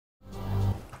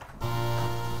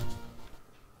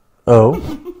Oh?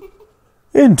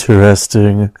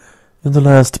 Interesting. You're the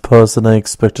last person I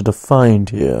expected to find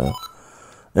here.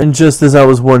 And just as I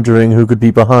was wondering who could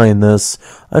be behind this,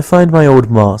 I find my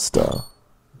old master.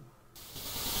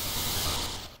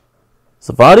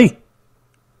 So, Vati?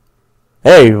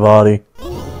 Hey, Vati.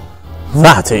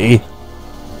 Vati?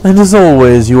 And as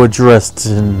always, you are dressed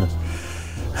in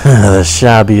the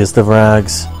shabbiest of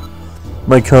rags.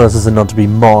 My curses are not to be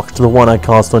mocked. The one I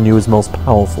cast on you is most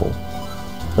powerful.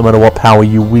 No matter what power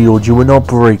you wield, you will not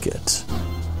break it.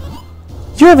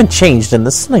 You haven't changed in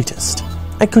the slightest.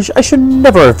 I should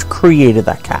never have created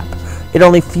that cap. It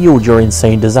only fueled your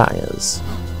insane desires.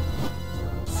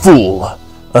 Fool!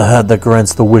 A hat that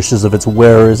grants the wishes of its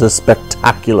wearer is a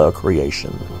spectacular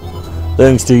creation.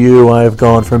 Thanks to you, I have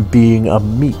gone from being a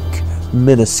meek,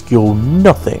 minuscule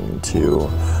nothing to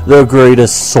the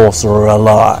greatest sorcerer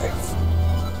alive.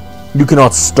 You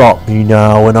cannot stop me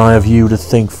now, and I have you to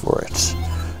thank for it.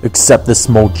 Accept this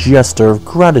small gesture of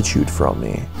gratitude from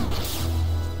me.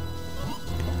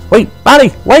 Wait,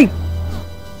 buddy, wait!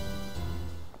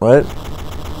 What?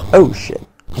 Oh shit.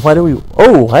 Why do we...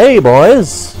 Oh, hey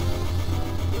boys!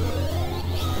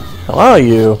 How are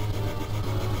you?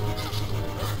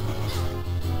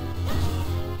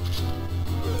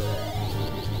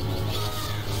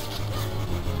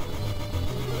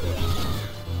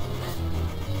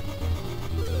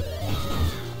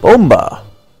 Bomba!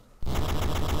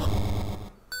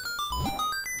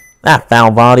 Ah,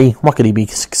 foul Vardy. What could he be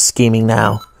scheming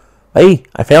now? Hey,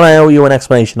 I feel I owe you an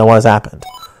explanation of what has happened.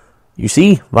 You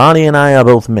see, Vardy and I are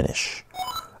both Minish.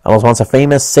 I was once a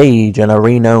famous sage and a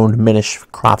renowned Minish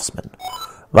craftsman.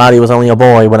 Vardy was only a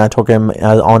boy when I took him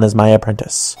on as my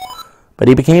apprentice. But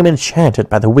he became enchanted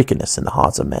by the wickedness in the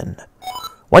hearts of men.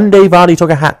 One day Vardy took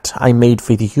a hat I made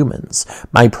for the humans,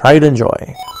 my pride and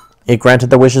joy. It granted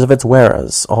the wishes of its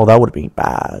wearers. Oh, that would be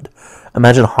bad.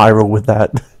 Imagine Hyrule with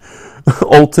that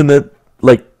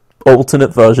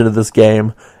alternate version of this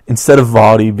game. Instead of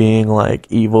Vardy being, like,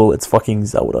 evil, it's fucking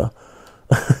Zelda.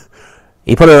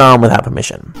 He put it on without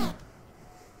permission.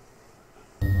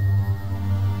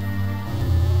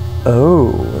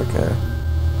 Oh, okay.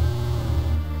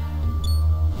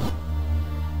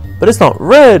 But it's not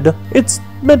red. It's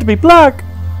meant to be black.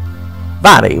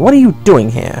 Vardy, what are you doing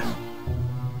here?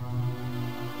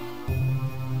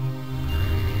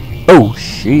 Oh,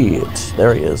 shit.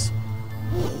 There he is.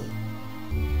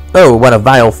 Oh, what a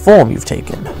vile form you've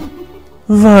taken.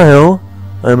 Vile?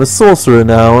 I am a sorcerer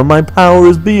now, and my power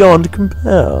is beyond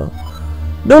compare.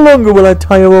 No longer will I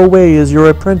tire away as your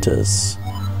apprentice.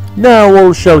 Now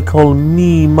all shall call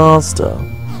me master.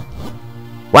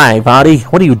 Why, Vardy?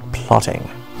 What are you plotting?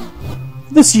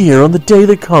 This year, on the day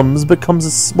that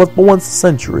becomes what once a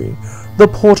century, the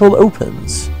portal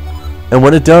opens. And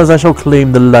when it does, I shall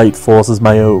claim the light force as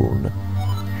my own.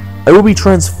 I will be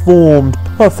transformed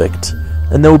perfect,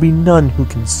 and there will be none who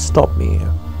can stop me.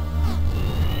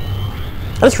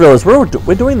 I just realized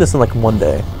we're doing this in like one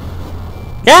day.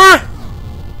 Yeah!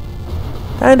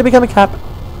 Time to become a cap.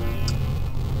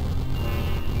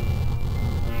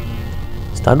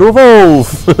 It's time to evolve!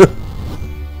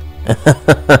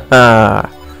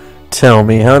 Tell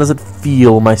me, how does it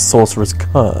feel, my sorcerer's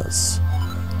curse?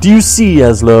 Do you see,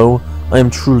 Ezlo? I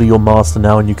am truly your master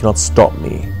now, and you cannot stop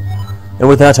me. And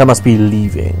with that, I must be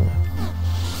leaving.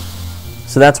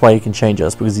 So that's why he can change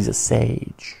us, because he's a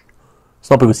sage. It's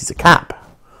not because he's a cap.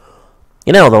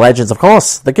 You know, the legends, of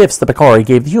course. The gifts the Picori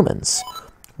gave the humans.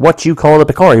 What you call the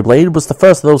Picori blade was the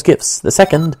first of those gifts. The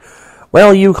second,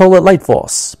 well, you call it light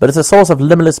force, but it's a source of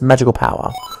limitless magical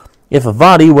power. If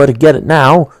Vardy were to get it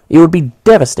now, it would be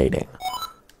devastating.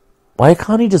 Why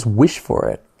can't he just wish for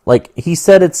it? Like, he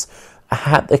said it's a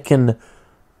hat that can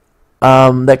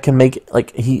make,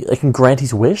 like, it can grant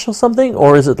his wish or something?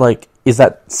 Or is it like, is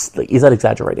that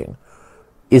exaggerating?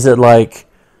 Is it like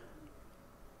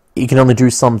he can only do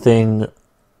something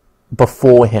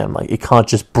before him? Like, it can't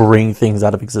just bring things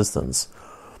out of existence.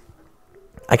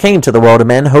 I came to the world of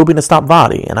men hoping to stop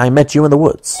Vardy, and I met you in the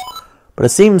woods. But it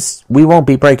seems we won't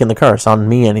be breaking the curse on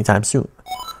me anytime soon.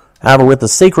 However, with the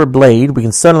sacred blade, we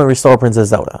can certainly restore Princess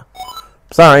Zelda.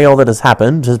 Sorry, all that has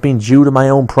happened has been due to my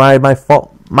own pride, my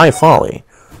folly.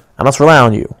 I must rely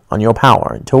on you, on your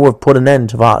power, until we've put an end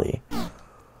to Vardy.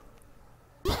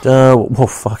 Oh,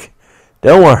 fuck.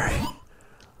 Don't worry.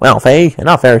 Well, Faye,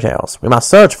 enough fairy tales. We must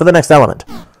search for the next element.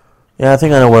 Yeah, I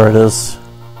think I know where it is.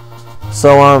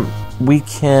 So, we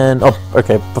can... Oh,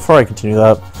 okay, before I continue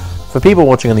that, for people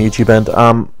watching on the YouTube end,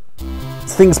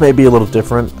 things may be a little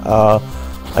different.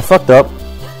 I fucked up.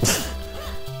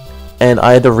 And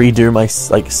I had to redo my,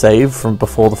 save from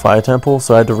before the Fire Temple,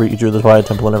 so I had to redo the Fire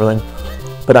Temple and everything.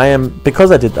 But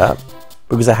because I did that,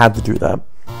 because I had to do that,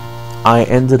 I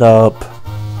ended up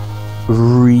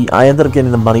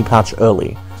getting the money patch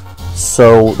early.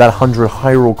 So that 100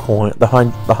 Hyrule coin, the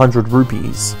 100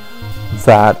 rupees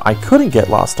that I couldn't get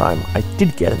last time, I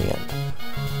did get in the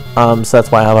end. So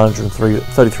that's why I have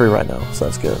 133 right now. So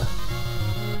that's good.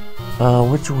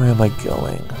 Which way am I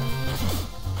going?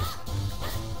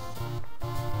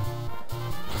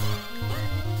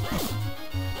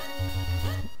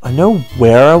 I know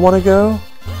where I want to go.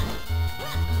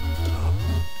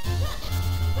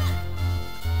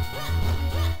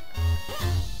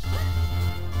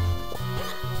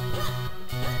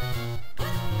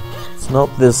 It's not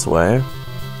this way. Let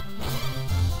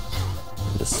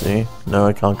me just see. No,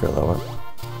 I can't go that way.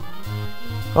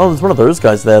 Oh, there's one of those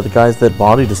guys there. The guys that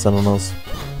body descend on us.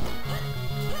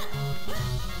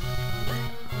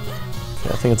 Okay,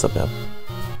 I think it's up there.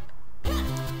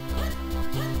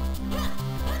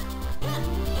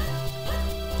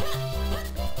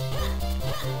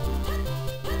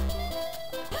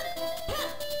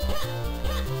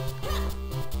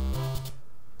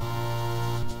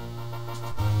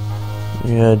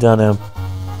 Yeah, down there.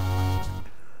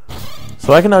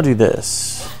 So I can now do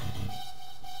this.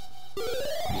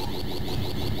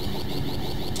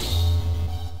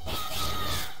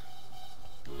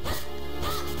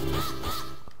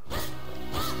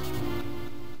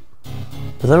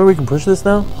 Does that mean we can push this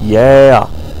now? Yeah!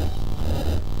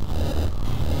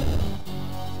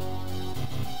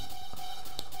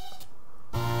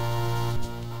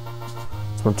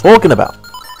 That's what I'm talking about.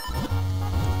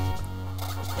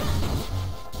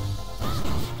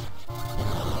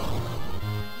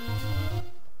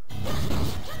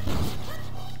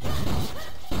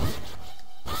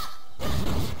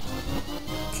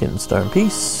 Kinstone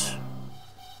piece.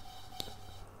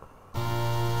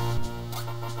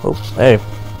 Oh, hey.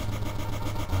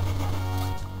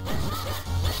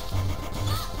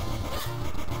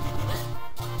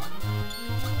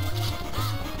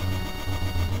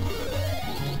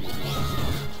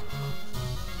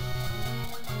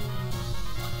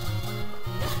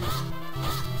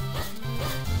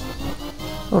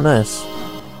 Oh, nice.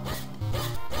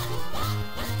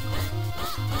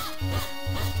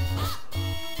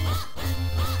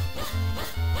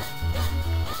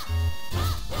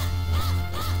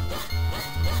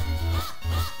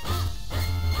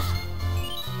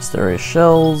 There are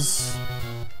shells.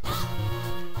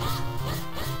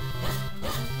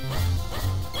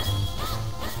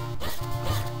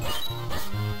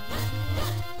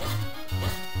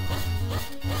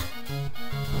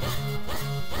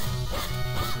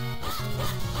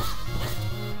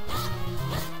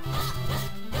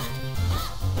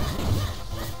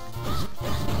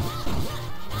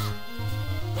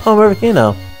 Oh, I'm over here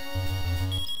now.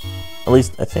 At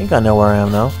least I think I know where I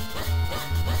am now.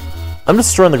 I'm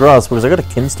destroying the grass because I got a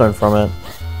Kinstone from it.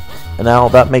 And now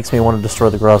that makes me want to destroy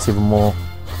the grass even more.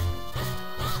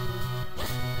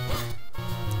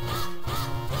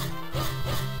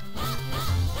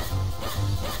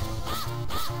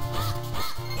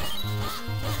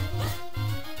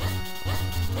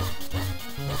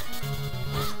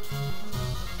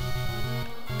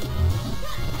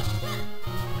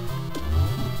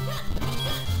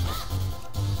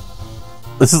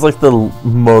 This is like the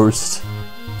most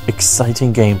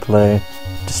exciting gameplay.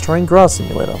 Destroying grass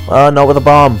simulator. Not with a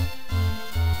bomb.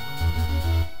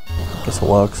 Guess it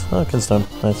works. Oh, Kinstone.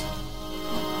 Nice.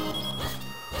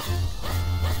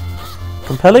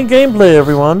 Compelling gameplay,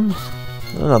 everyone.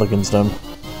 Another Kinstone.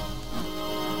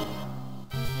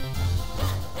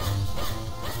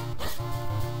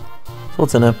 So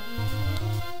what's in here?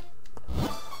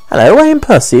 Hello, I am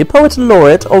Percy, poet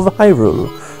laureate of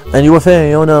Hyrule. And you are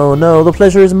Faye. Oh no, no, the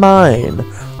pleasure is mine.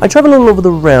 I travel all over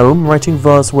the realm, writing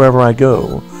verse wherever I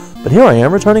go. But here I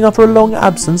am, returning after a long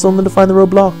absence, only to find the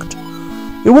road blocked.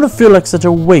 It wouldn't feel like such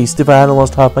a waste if I hadn't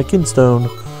lost half my Kinstone.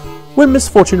 When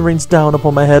misfortune rains down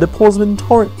upon my head, it pours in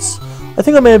torrents. I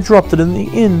think I may have dropped it in the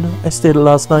inn I stayed at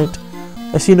last night.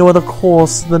 I see no other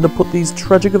course than to put these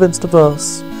tragic events to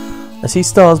verse. I see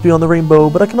stars beyond the rainbow,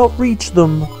 but I cannot reach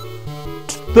them.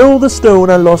 Though the stone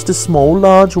I lost is small,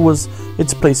 large was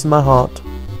its place in my heart.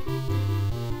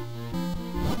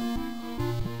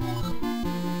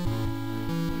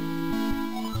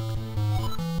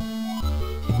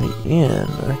 In the inn,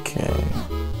 okay.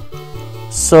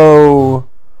 So...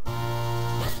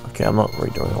 okay, I'm not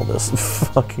redoing all this.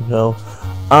 Fucking hell.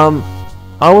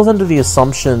 I was under the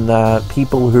assumption that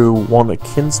people who want a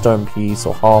Kinstone piece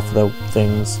or half of their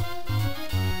things...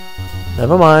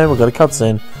 never mind, we've got a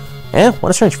cutscene. Eh, what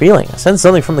a strange feeling. I sensed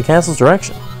something from the castle's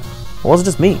direction. Or was it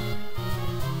just me?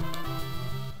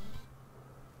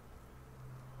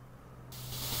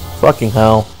 Fucking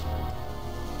hell.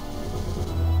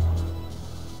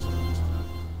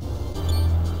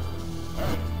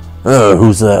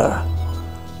 Who's there?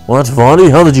 What,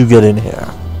 Vardy? How did you get in here?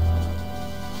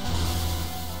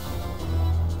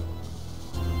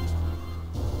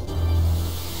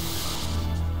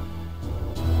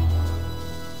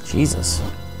 Jesus.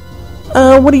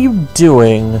 What are you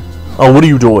doing? Oh, what are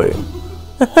you doing?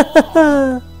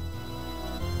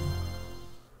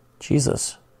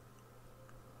 Jesus.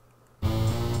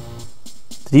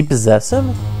 Did he possess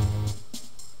him?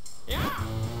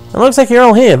 It looks like you're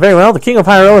all here. Very well, the King of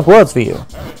Hyrule has words for you.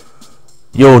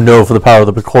 You know for the power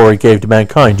the Picori gave to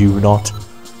mankind, do you not?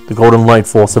 The golden light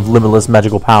force of limitless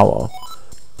magical power.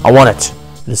 I want it.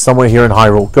 It is somewhere here in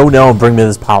Hyrule. Go now and bring me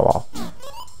this power.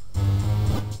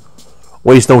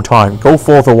 Waste no time. Go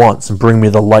forth at once and bring me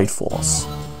the light force.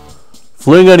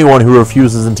 Fling anyone who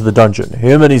refuses into the dungeon.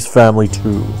 Him and his family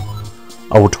too.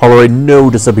 I will tolerate no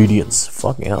disobedience.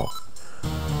 Fucking hell.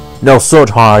 Now search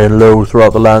high and low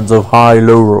throughout the lands of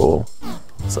Hyrule.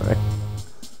 Sorry.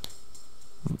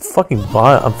 I'm fucking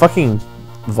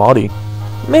Vardy.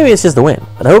 Maybe it's just the wind,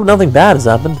 but I hope nothing bad has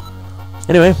happened.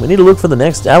 Anyway, we need to look for the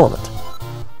next element.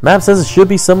 Map says it should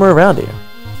be somewhere around here.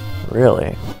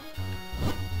 Really?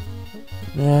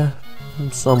 Yeah,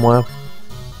 somewhere.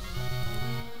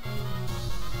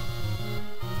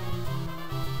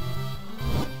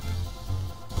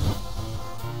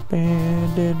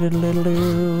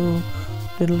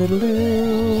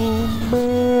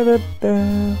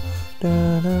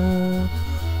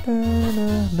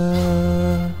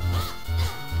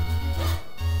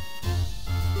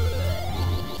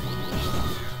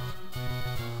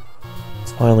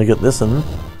 Let's finally get this in.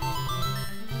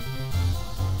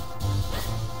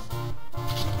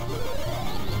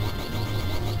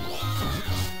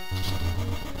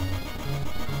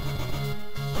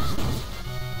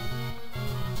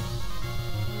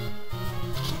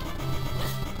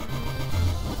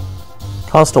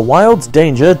 Cast a wild's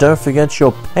danger, don't forget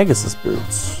your Pegasus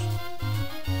boots.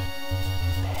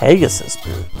 Pegasus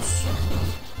boots.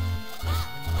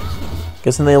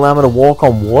 Guessing they allow me to walk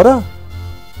on water?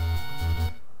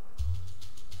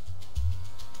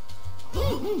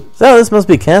 So this must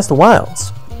be Cast a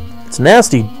Wilds. It's a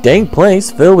nasty, dank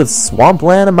place filled with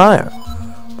swampland and mire.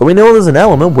 But we know there's an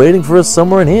element waiting for us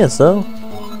somewhere in here, so...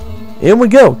 in we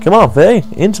go. Come on, Faye.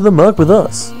 Into the murk with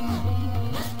us.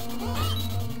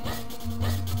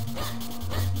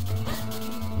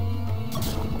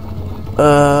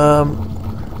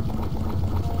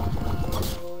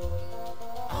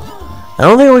 I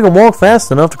don't think we can walk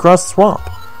fast enough to cross the swamp.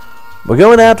 We're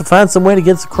going to have to find some way to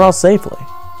get across safely.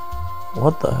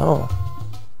 What the hell?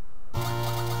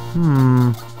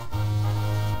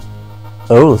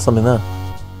 Oh, there's something there.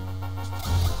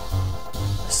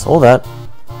 I saw that.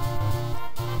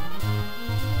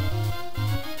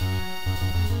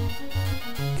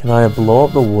 Can I blow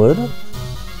up the wood?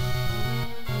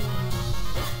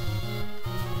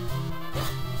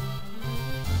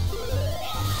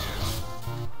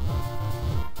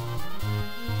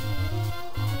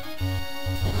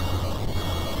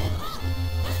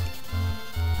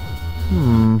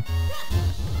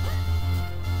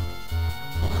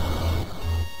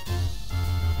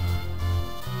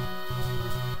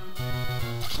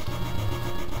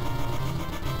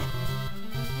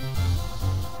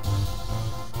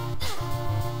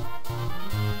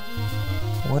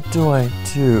 What do I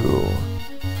do?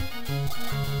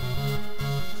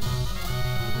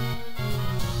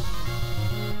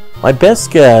 My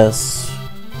best guess...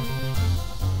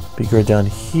 Picori down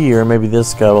here, maybe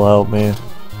this guy will help me.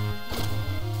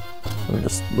 Let me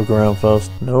just look around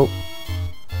first. Nope.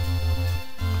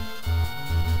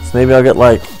 So maybe I'll get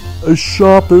like a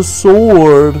sharper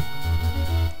sword.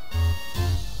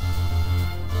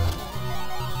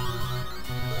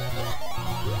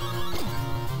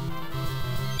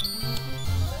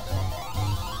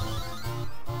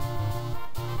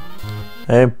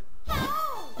 Hey.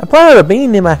 I planted a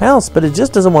bean near my house, but it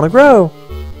just doesn't want to grow.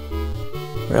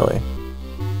 Really?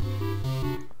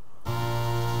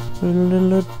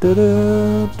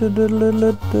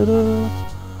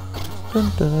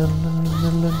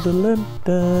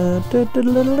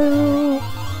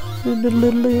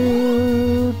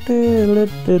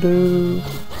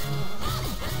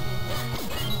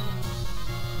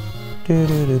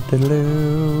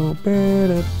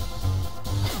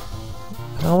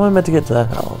 How am I meant to get to that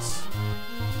house?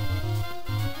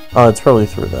 Oh, it's probably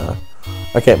through there.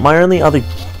 Okay, my only other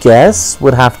guess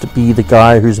would have to be the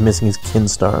guy who's missing his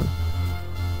kinstone.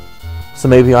 So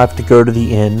maybe I have to go to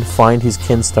the inn, find his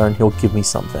kinstone, he'll give me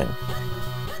something.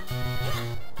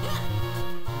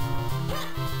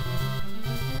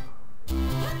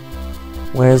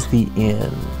 Where's the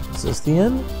inn? Is this the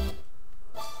inn?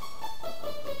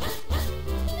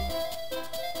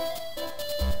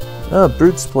 Oh,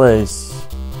 Brute's place.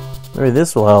 Maybe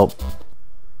this will help.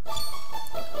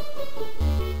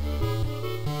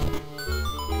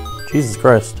 Jesus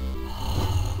Christ.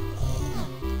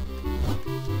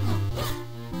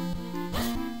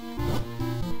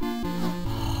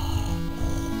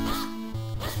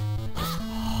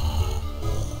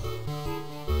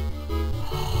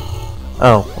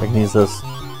 Oh, I can use this.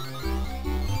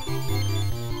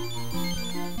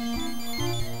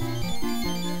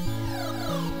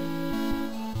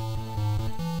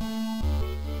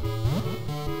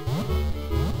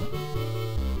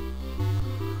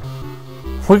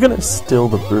 We're gonna steal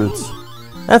the brutes.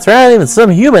 That's right, even some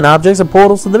human objects are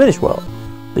portals to the Minish world.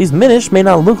 These Minish may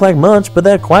not look like much, but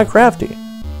they're quite crafty.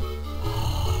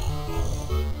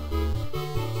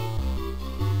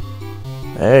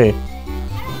 Hey.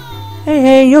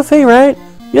 Hey, you're Faye, right?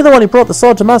 You're the one who brought the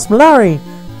sword to Master Malari.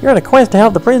 You're on a quest to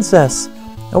help the princess.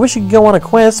 I wish you could go on a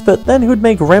quest, but then who'd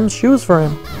make Rem's shoes for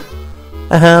him?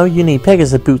 Oh, you need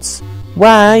Pegasus boots.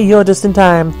 Why, you're just in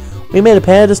time. We made a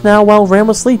pair just now while Rem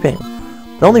was sleeping.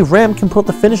 But only Rem can put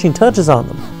the finishing touches on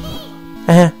them.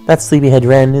 That sleepyhead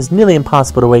Ren is nearly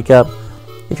impossible to wake up.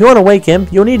 If you want to wake him,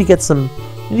 you'll need to get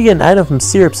an item from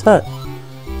Syrup's hut.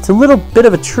 It's a little bit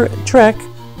of a trek,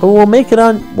 but we'll mark it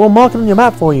on your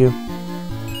map for you.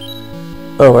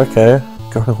 Oh, okay.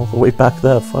 Going all the way back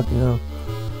there. Fucking hell.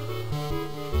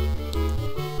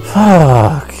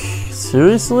 Fuck.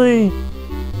 Seriously?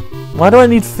 Why do I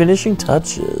need finishing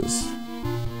touches?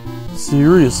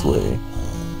 Seriously.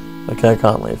 Okay, I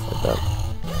can't leave like that.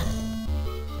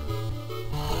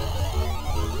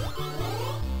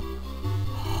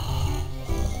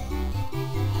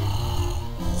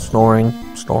 Snoring.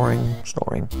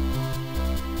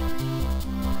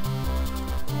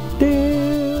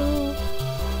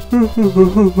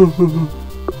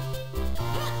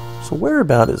 So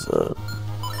whereabout is it?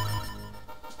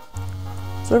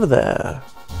 It's over there.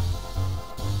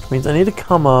 Which means I need to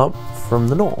come up from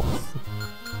the north.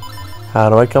 How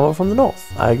do I come up from the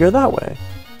north? I go that way.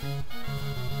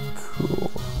 Cool.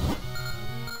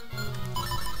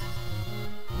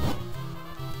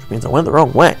 Which means I went the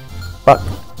wrong way. Fuck.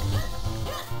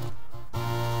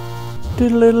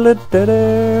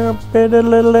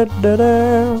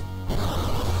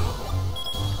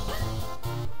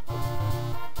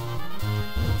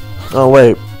 Oh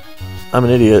wait, I'm an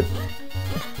idiot.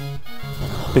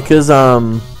 Because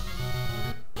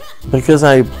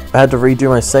I had to redo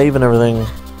my save and everything.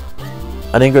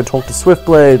 I didn't go talk to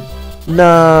Swiftblade.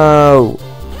 No.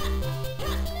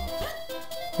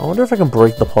 I wonder if I can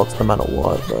break the pots no matter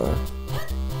what, though.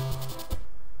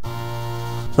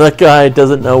 That guy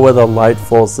doesn't know where the light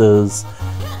force is,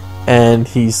 and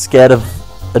he's scared of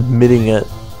admitting it.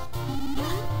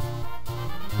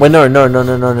 Wait, no.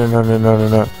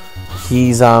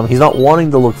 He's not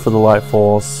wanting to look for the light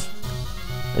force,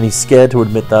 and he's scared to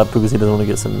admit that because he doesn't want to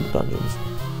get sent into dungeons.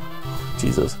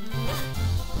 Jesus.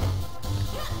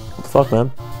 What the fuck,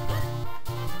 man?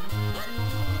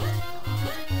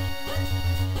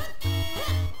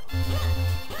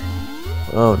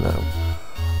 Oh no.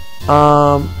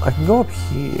 I can go up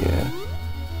here.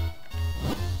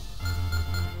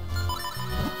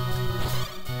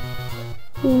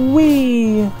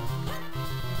 Whee!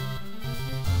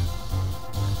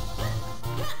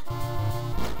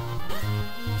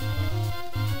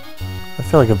 I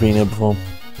feel like I've been here before.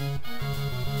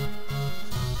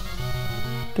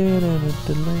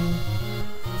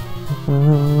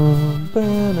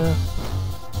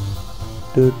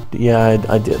 Yeah,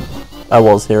 I did. I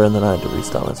was here and then I had to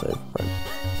restart my save. Right.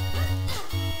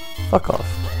 Fuck off.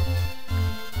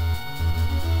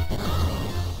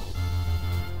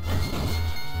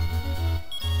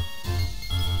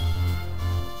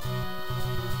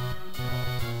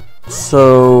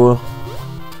 So,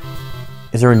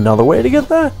 is there another way to get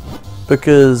there?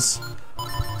 Because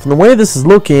from the way this is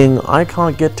looking, I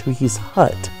can't get to his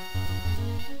hut.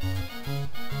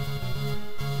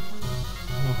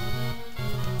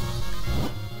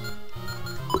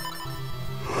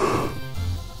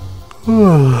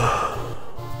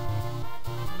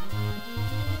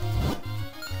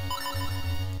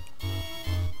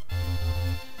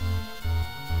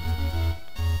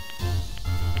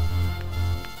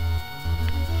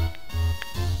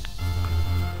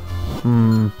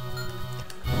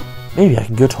 Maybe I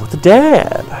can go talk to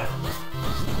Dad.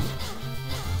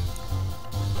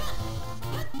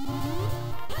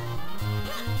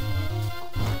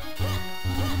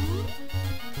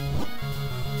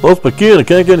 Both Picori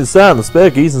can't get inside, and the spare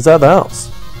key's inside the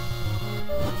house.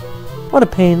 What a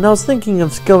pain. I was thinking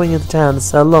of going into town to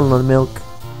sell London milk.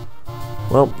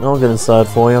 Well, I'll get inside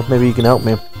for you. Maybe you can help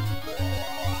me.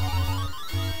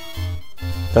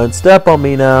 Don't step on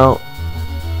me now.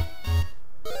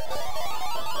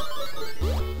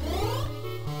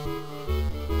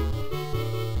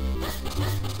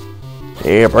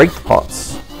 Yeah, break the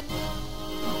pots.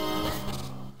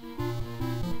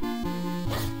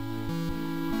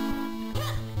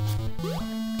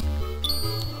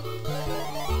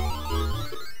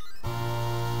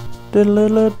 That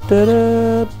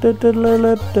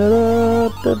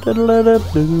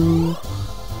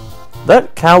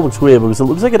cow looks weird because it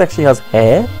looks like it actually has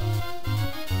hair,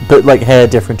 but like hair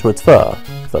different to its fur,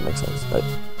 if that makes sense. Like,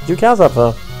 do cows have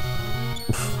fur?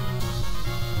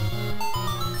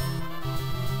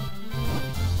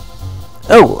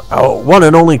 Oh, one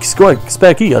and only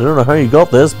Specky. I don't know how you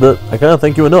got this, but I can't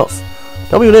thank you enough.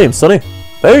 Tell me your name, Sonny.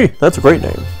 Hey, that's a great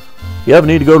name. If you ever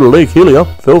need to go to Lake Helia,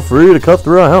 feel free to cut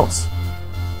through our house.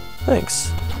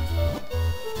 Thanks.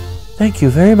 Thank you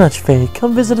very much, Faye.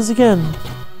 Come visit us again.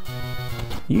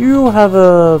 You have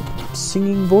a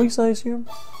singing voice, I assume?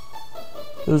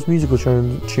 Those musical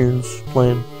tunes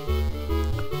playing.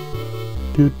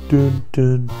 Dun, dun,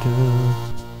 dun, dun.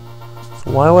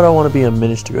 So why would I want to be a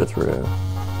Minish to go through?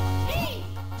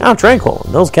 Now tranquil.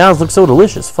 Those cows look so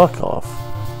delicious. Fuck off.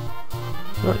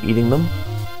 I'm not eating them.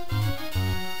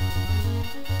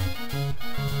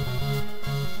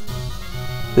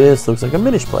 This looks like a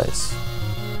Minish place.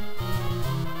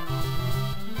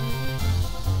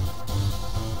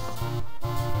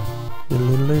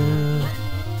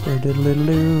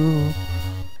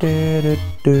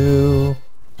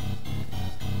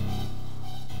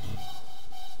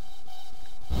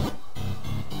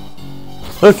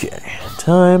 Okay,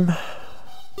 time to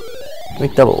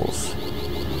make doubles.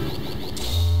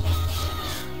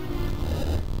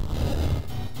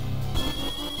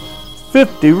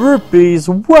 ₹50,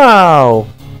 wow!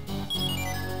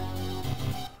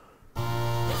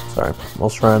 Sorry, I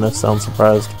was trying to sound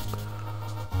surprised.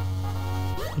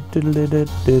 I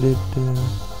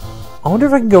wonder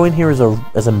if I can go in here as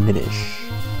a Minish.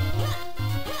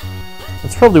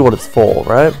 That's probably what it's for,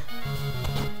 right?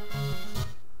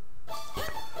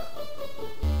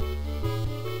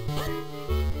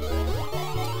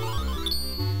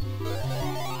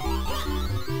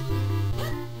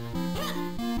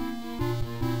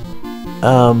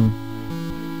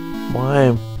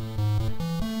 Why?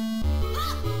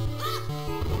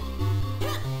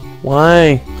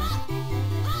 Why?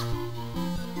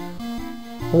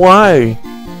 Why? Why?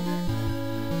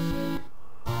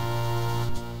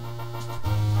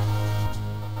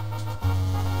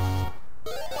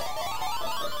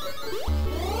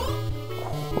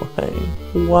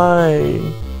 Why?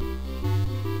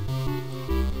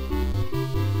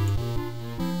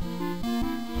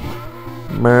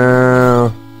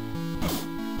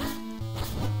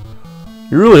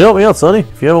 You really helped me out, Sonny.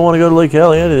 If you ever want to go to Lake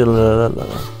Helia,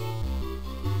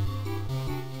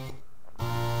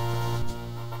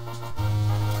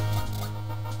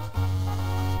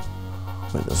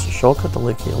 wait, there's a shortcut to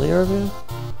Lake Helia over here?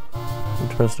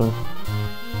 Interesting.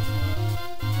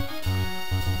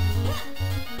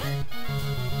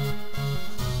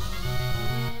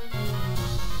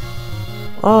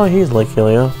 Oh, he's Lake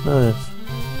Helia. Nice.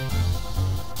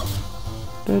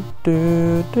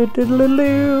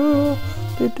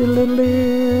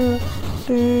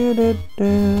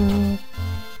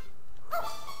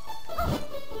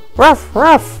 Ruff,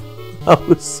 ruff! That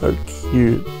was so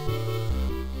cute.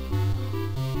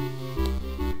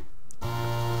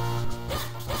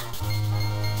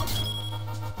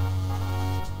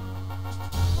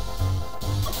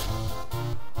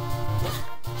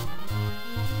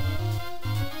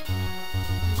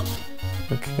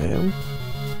 Okay.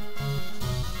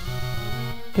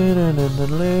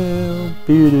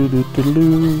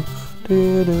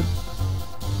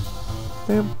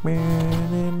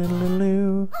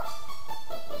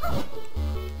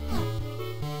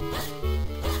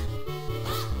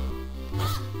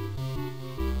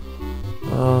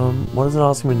 What does it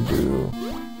ask me to do?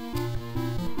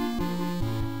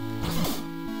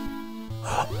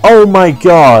 Oh my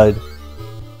god!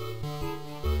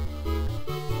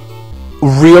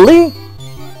 Really?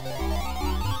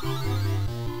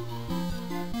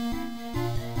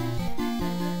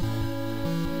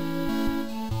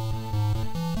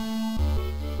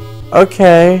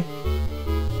 Okay.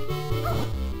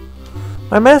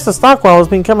 My master Stockwell has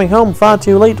been coming home far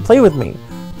too late to play with me.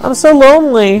 I'm so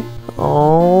lonely.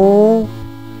 Oh,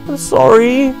 I'm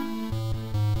sorry.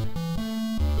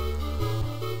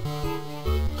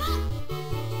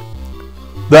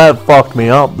 That fucked me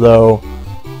up, though.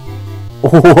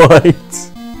 What?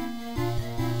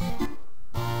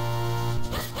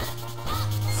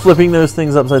 Flipping those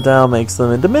things upside down makes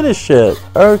them into Minish shit.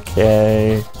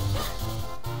 Okay.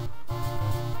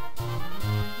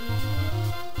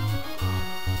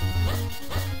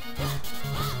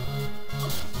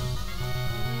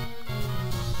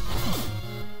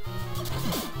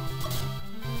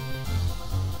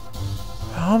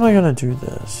 How am I gonna do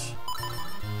this?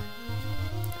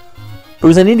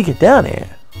 Because I need to get down here.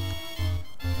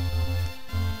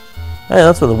 Hey,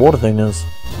 that's where the water thing is.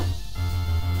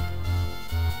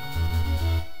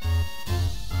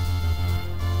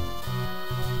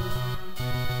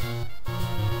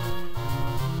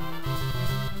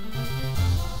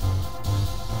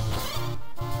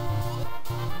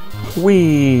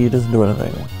 Whee! Doesn't do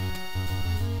anything.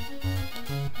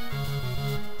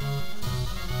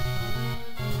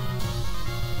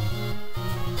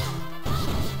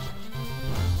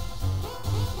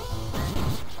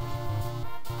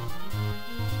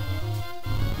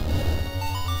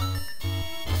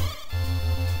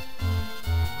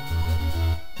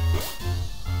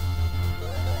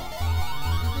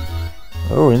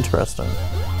 Oh, interesting.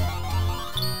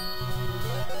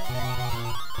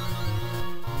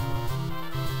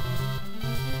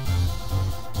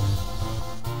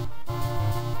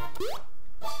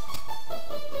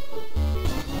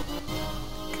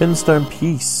 Kinstone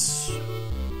piece.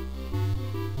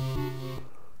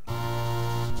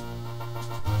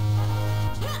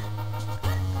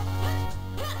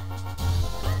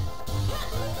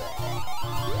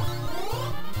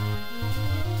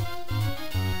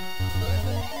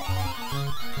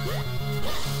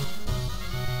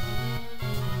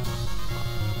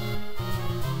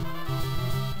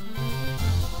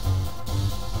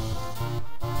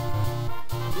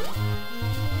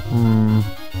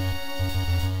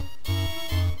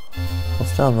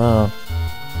 What's down there?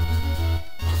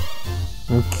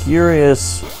 I'm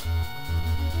curious.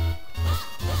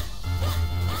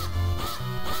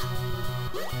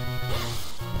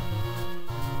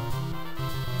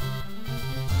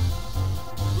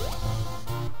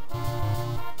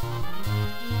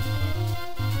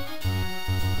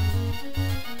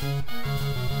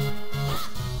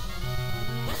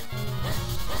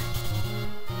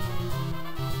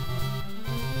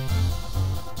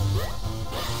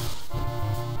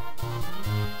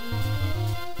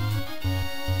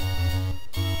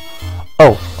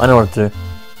 Oh, I know what to do.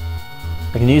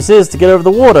 I can use this to get over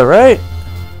the water, right?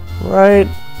 Right.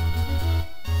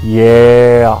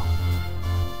 Yeah.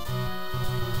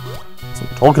 That's what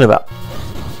I'm talking about.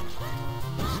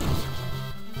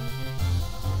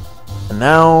 And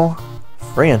now,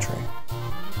 free entry.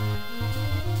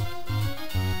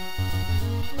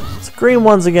 It's green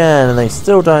ones again, and they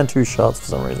still die in 2 shots for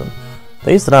some reason.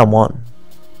 They used to die in 1.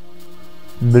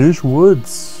 Minish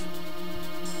Woods.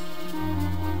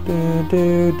 Hey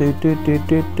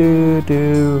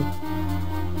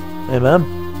man.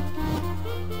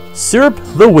 Syrup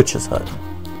the Witch's Hut.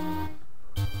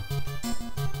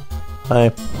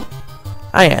 Hi.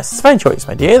 Ah yes, it's a fine choice,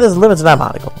 my dear. There's a limited time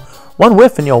article. 1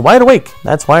 whiff and you're wide awake.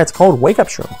 That's why it's called Wake Up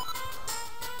Shroom.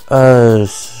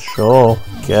 Sure,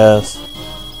 guess.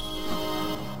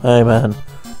 Hey man.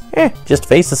 Just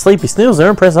face the sleepy snoozer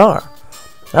and press R.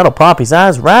 That'll pop his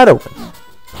eyes right open.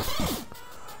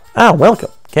 Ah, welcome.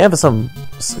 Care for some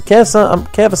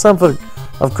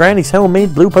of Granny's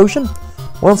homemade blue potion?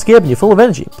 Well, skip and you're full of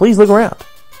energy. Please look around.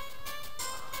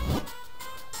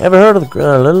 Ever heard of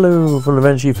the little full of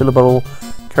energy fill a bubble?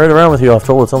 Carry it around with you.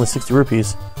 After all, it's only 60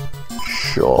 rupees.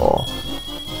 Sure.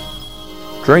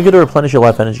 Drink it to replenish your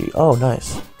life energy. Oh,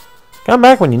 nice. Come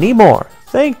back when you need more.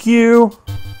 Thank you.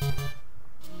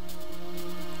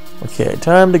 Okay,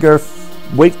 time to go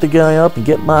wake the guy up and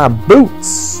get my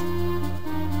boots.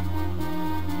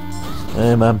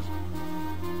 Hey man.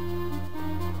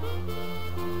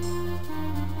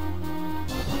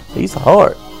 He's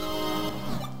hard.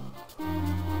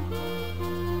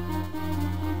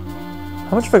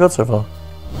 How much have I got so far?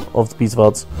 Of the piece of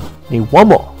odds. I need 1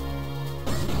 more.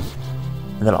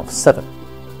 And then I'll have 7.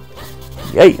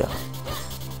 Yeah.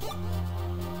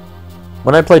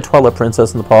 When I played Twilight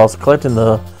Princess in the past, collecting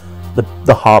the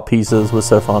heart pieces was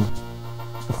so fun.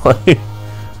 Like,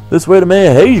 this way to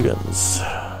Mayor Hagen's.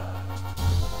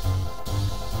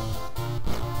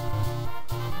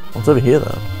 What's over here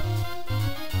then?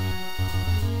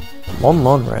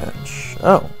 Lon Ranch.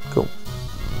 Oh, cool.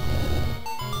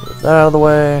 Move that out of the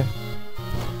way.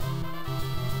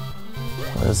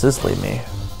 Where does this lead me?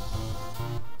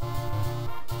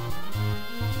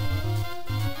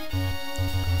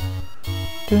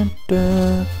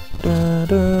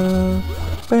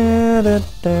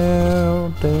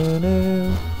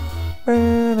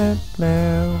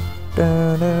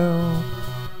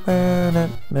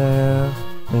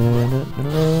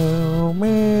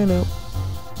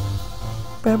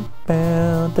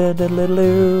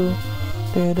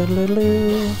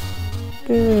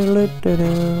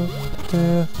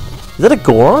 that a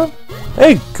Goron?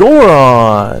 Hey,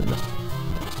 Goron! I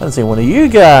haven't seen one of you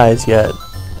guys yet.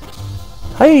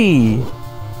 Hey!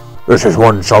 This is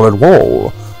one solid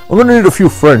wall. I'm gonna need a few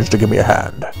friends to give me a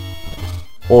hand.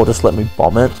 Or just let me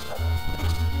bomb it.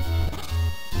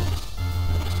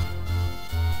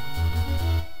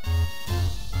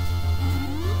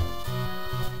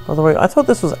 By the way, I thought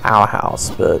this was our house,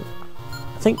 but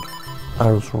I think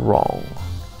I was wrong.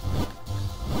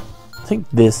 I think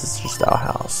this is just our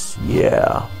house.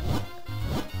 Yeah.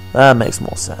 That makes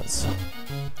more sense.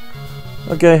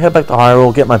 Okay, head back to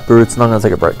Hyrule, get my boots, and I'm gonna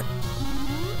take a break.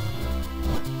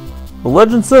 The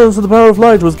legend says that the power of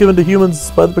light was given to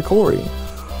humans by the Picori.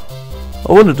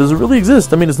 I wonder, does it really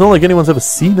exist? I mean, it's not like anyone's ever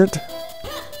seen it.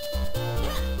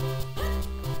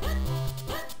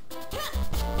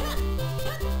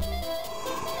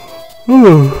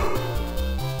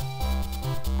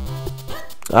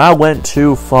 I went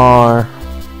too far.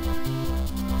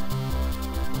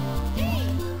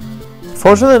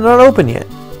 Fortunately, they're not open yet.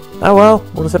 Oh well,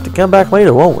 we'll just have to come back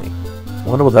later, won't we?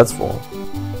 Wonder what that's for.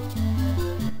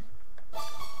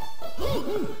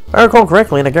 If I recall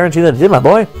correctly, and I guarantee that it did, my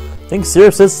boy, I think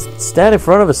Sirius says stand in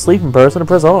front of a sleeping person and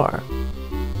press R.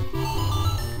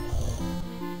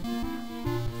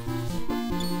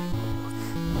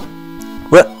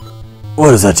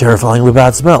 What is that terrifyingly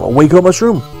bad smell? A wake-up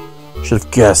mushroom? Should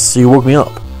have guessed, so you woke me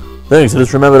up. Thanks, I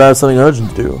just remembered I had something urgent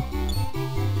to do.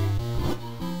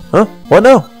 Huh? What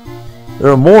now? There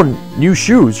are more new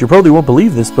shoes. You probably won't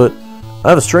believe this, but I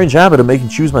have a strange habit of making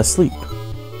shoes my sleep.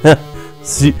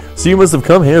 so you must have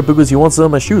come here because you want some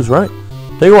of my shoes, right?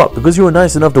 Tell you what, because you were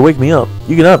nice enough to wake me up,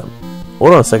 you can have them.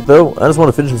 Hold on a sec, though. I just want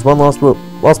to finish this one last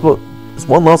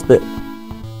bit.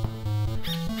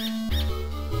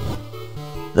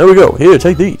 There we go. Here,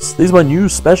 take these. These are my new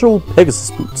special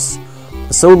Pegasus boots.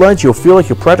 They're so light you'll feel like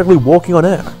you're practically walking on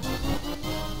air.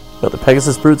 But the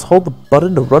Pegasus boots hold the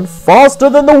button to run faster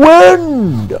than the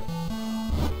wind!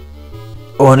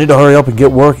 Oh, I need to hurry up and get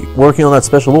working on that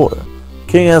special order.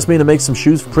 King asked me to make some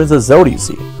shoes for Princess Zelda, you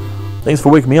see. Thanks for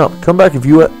waking me up. Come back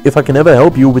if I can ever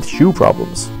help you with shoe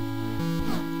problems.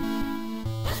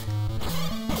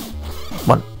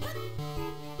 Come on.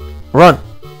 Run!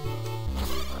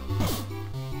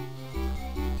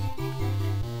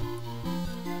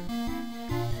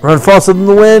 Run faster than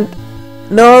the wind!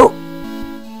 No!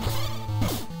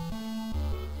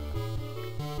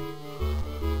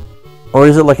 Or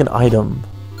is it like an item?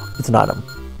 It's an item.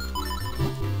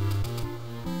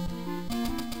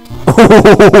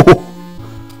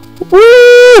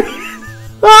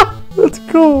 That's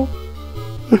cool!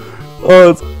 Oh,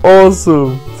 it's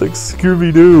awesome! It's like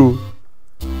Scooby-Doo!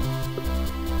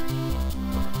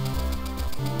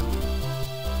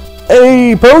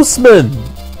 Hey, postman!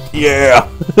 Yeah!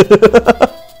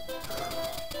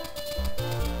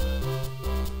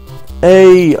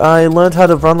 Hey, I learned how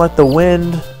to run like the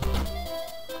wind.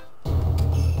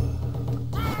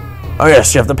 Oh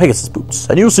yes, you have the Pegasus boots,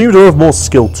 and you seem to have more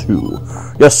skill too.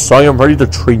 Yes, I am ready to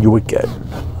train you again.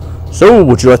 So,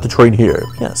 would you like to train here?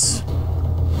 Yes.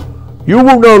 You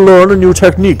will now learn a new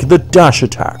technique, the dash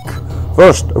attack.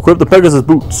 First, equip the Pegasus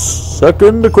boots.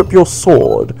 Second, equip your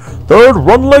sword. Third,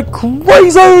 run like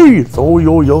crazy! So,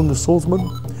 you're young swordsman.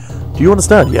 Do you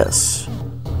understand? Yes.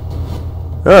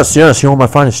 Yes, you're my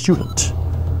finest student.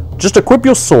 Just equip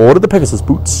your sword and the Pegasus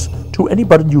boots to any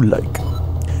button you like.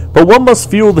 But one must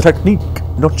feel the technique,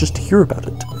 not just hear about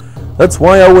it. That's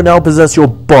why I will now possess your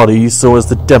body so as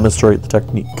to demonstrate the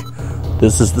technique.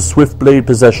 This is the Swift Blade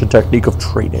Possession technique of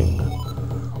training.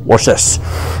 Watch this.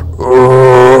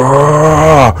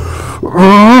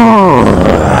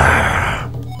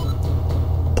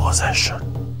 Possession.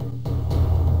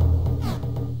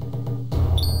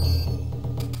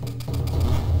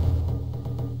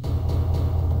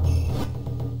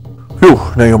 Phew,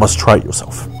 now you must try it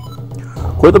yourself.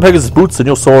 Quit the Pegasus boots and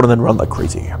your sword and then run like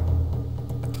crazy.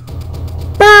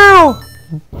 Bow!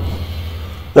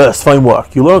 Yes, fine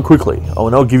work. You learn quickly. I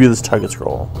will now give you this target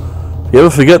scroll. If you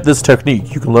ever forget this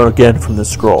technique, you can learn again from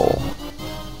this scroll.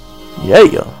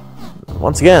 Yeah!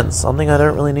 Once again, something I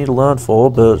don't really need to learn for,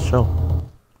 but sure.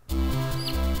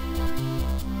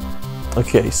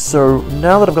 Okay, so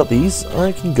now that I've got these,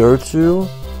 I can go to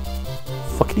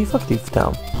Fuckity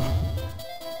Town.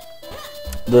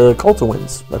 The Culture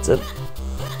wins. That's it.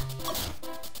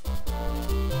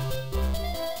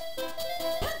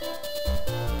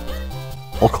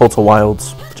 Or Culture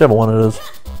Wilds, whichever one it is.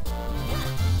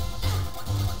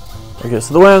 Okay,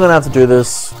 so the way I'm going to have to do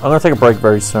this, I'm going to take a break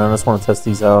very soon. I just want to test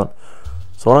these out.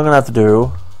 So what I'm going to have to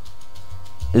do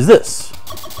is this.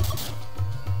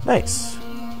 Nice.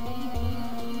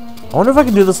 I wonder if I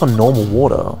can do this on normal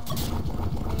water.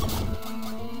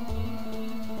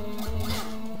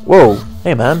 Whoa.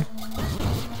 Hey, man.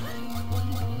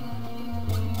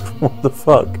 What the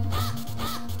fuck?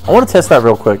 I want to test that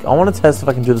real quick. I want to test if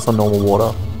I can do this on normal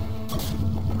water.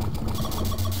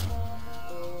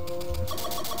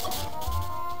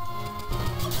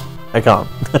 I can't.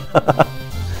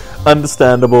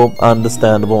 Understandable,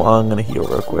 understandable. I'm gonna heal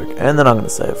real quick, and then I'm gonna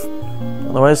save.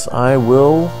 Otherwise, I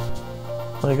will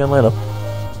play again later.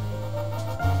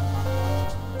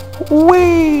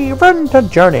 We run to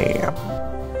journey.